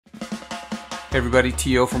Hey everybody,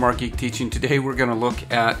 T.O. from Art Geek Teaching. Today we're going to look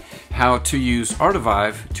at how to use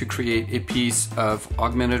Artivive to create a piece of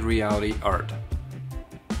augmented reality art.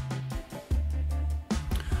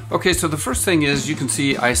 Okay, so the first thing is you can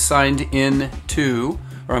see I signed in to,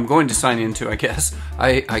 or I'm going to sign into, I guess.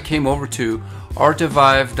 I came over to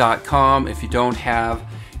artivive.com. If you don't have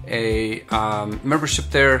a membership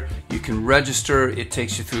there, you can register. It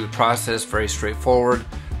takes you through the process, very straightforward.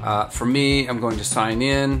 For me, I'm going to sign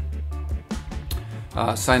in.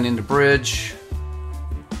 Sign into Bridge.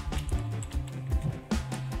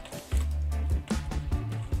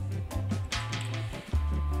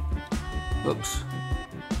 Oops.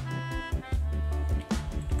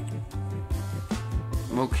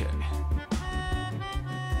 Okay.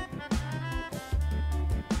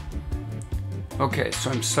 Okay, so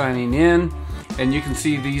I'm signing in, and you can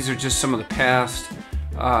see these are just some of the past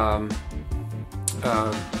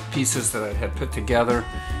pieces that I had put together.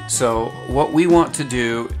 So what we want to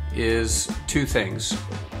do is two things.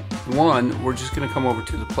 One, we're just going to come over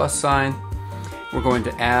to the plus sign. We're going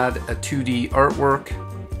to add a 2D artwork.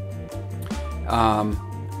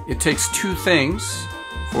 It takes two things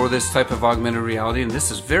for this type of augmented reality, and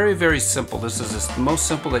this is very, very simple. This is the most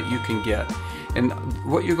simple that you can get. And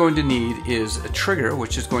what you're going to need is a trigger,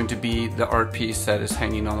 which is going to be the art piece that is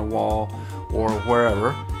hanging on the wall or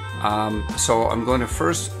wherever. So I'm going to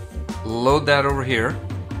first load that over here.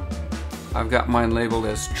 I've got mine labeled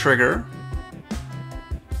as trigger.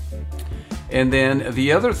 And then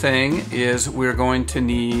the other thing is we're going to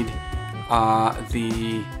need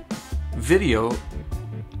the video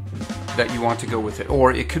that you want to go with it.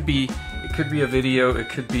 Or it could be a video, it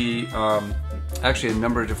could be actually a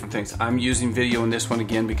number of different things. I'm using video in this one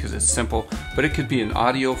again because it's simple, but it could be an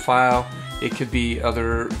audio file, it could be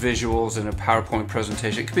other visuals in a PowerPoint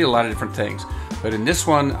presentation, it could be a lot of different things. But in this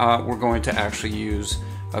one, we're going to actually use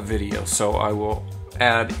a video. So I will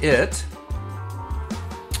add it,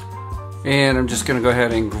 and I'm just going to go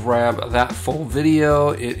ahead and grab that full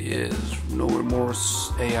video. It is No Remorse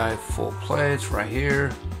AI full play. It's right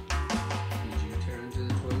here.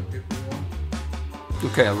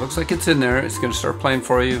 Okay, it looks like it's in there. It's going to start playing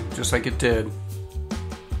for you just like it did.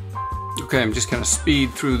 Okay, I'm just going to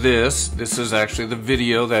speed through this. This is actually the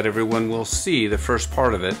video that everyone will see, the first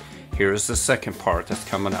part of it. Here's the second part that's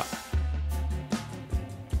coming up.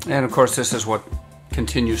 And of course, this is what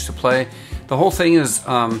continues to play. The whole thing is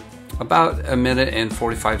about 1 minute and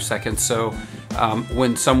 45 seconds. So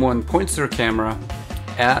when someone points their camera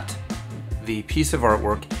at the piece of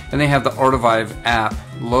artwork and they have the Artivive app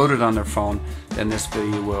loaded on their phone, then this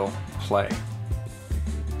video will play.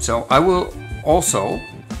 So I will also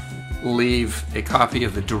leave a copy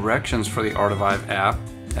of the directions for the Artivive app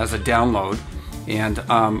as a download. And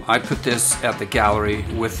I put this at the gallery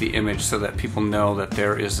with the image so that people know that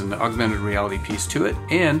there is an augmented reality piece to it,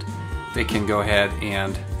 and they can go ahead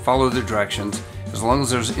and follow the directions. As long as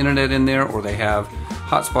there's internet in there or they have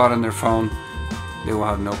hotspot on their phone, they will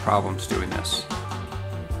have no problems doing this.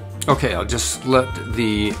 Okay, I'll just let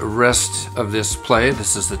the rest of this play.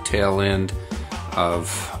 This is the tail end of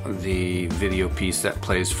the video piece that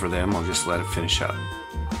plays for them. I'll just let it finish up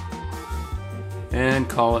and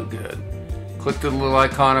call it good. Click the little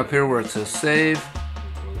icon up here where it says save.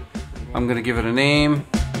 I'm going to give it a name.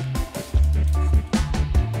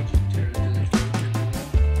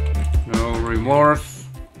 No Remorse.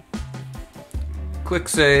 Click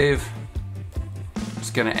save.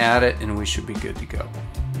 It's going to add it and we should be good to go.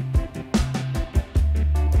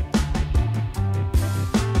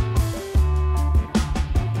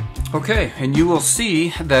 Okay, and you will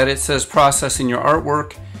see that it says processing your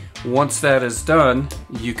artwork. Once that is done,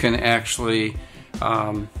 you can actually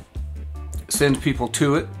send people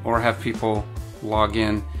to it or have people log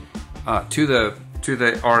in to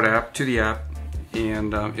the art app, to the app,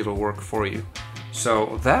 and it'll work for you.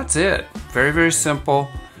 So that's it. Very, very simple,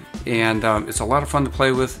 and it's a lot of fun to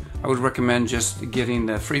play with. I would recommend just getting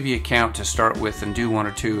the freebie account to start with and do one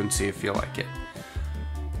or two and see if you like it.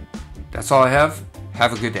 That's all I have.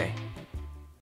 Have a good day.